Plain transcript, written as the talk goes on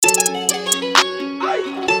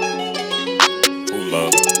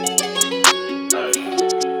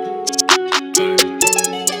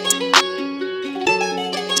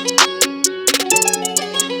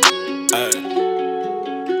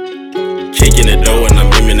Making it dough and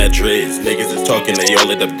I'm aiming at dreads. Niggas is talking, they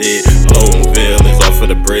all end up dead. Longvale is off for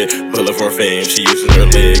the bread. POHLO for fame, she using her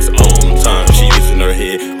legs. On time, she using her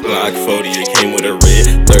head. Glock 40, it came with a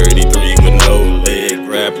red. 33 with no leg.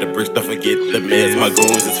 Grab the bricks, don't forget the meds. My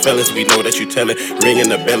goons is fellas, we know that you tellin'.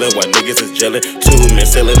 Ringing the bellin' while niggas is gelling. 2 men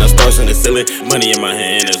selling, the stars in the ceiling. Money in my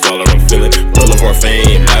hand is all I'm feeling. POHLO for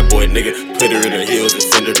fame, my boy nigga. Put her in her heels and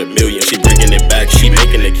send her to millions. She bringing it back, she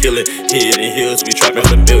making it killing. Hidden hills, we trapping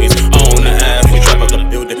for millions. On the half, we trap up the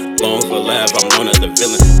building. LONGVALE Lab, I'm known as the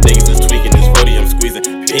villain. Niggas is tweaking, this 40 I'm squeezing.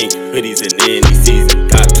 Pink hoodies in any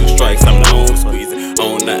season. Got 2 strikes, I'm known squeezing.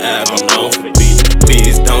 On the app, I'm known for beating.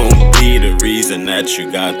 Please don't be the reason that you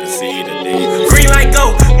got to see the day. Green light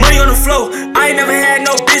go, money on the floor. I ain't never had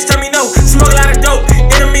no bitch tell me no. Smoke a lot of dope,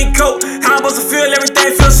 enemy coat. How I'm supposed to feel,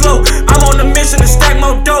 everything feels slow. I'm on a mission to stack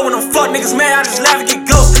more dough. When I'm fuck niggas mad, I just laugh and get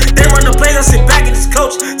ghost. They run the place, I sit back in this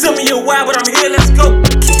coach. Tell me you're wild, but I'm here, let's go.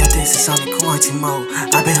 Keep your distance on the quarantine mode.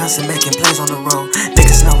 I've been hustling, making plays on the road.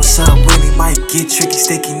 Niggas know what's up with me, might get tricky,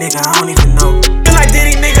 sticky, nigga, I don't even know. Feel like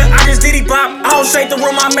Diddy, nigga, I just Diddy bop. I don't shake the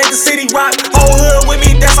room, I make the city rock. Whole hood with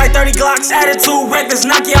me, that's like 30 Glocks. Attitude reckless,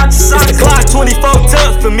 knock you out your socks. It's the Glock 24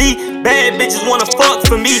 tough for me. Bad bitches wanna fuck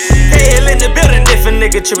for me. Hell in the building, if a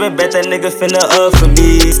nigga trippin', bet that nigga finna up for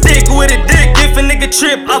me. Stick with a dick, if a nigga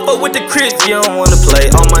trip, I fuck with the Crips. You don't wanna play,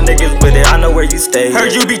 all my niggas with it, I know where you stay.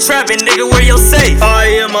 Heard you be trappin', nigga, where your safe? Oh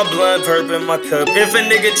yeah, my blood purple in my cup. If a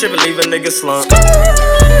nigga trippin', leave a nigga slump.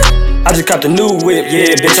 I just copped a new whip,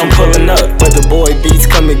 yeah, bitch, I'm pulling up. But the boy beats,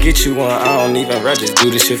 come and get you one. I don't even rap, just do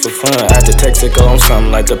this shit for fun. I had to Texaco, I'm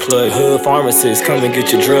something like the plug. Hood pharmacist, come and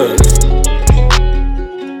get your drugs.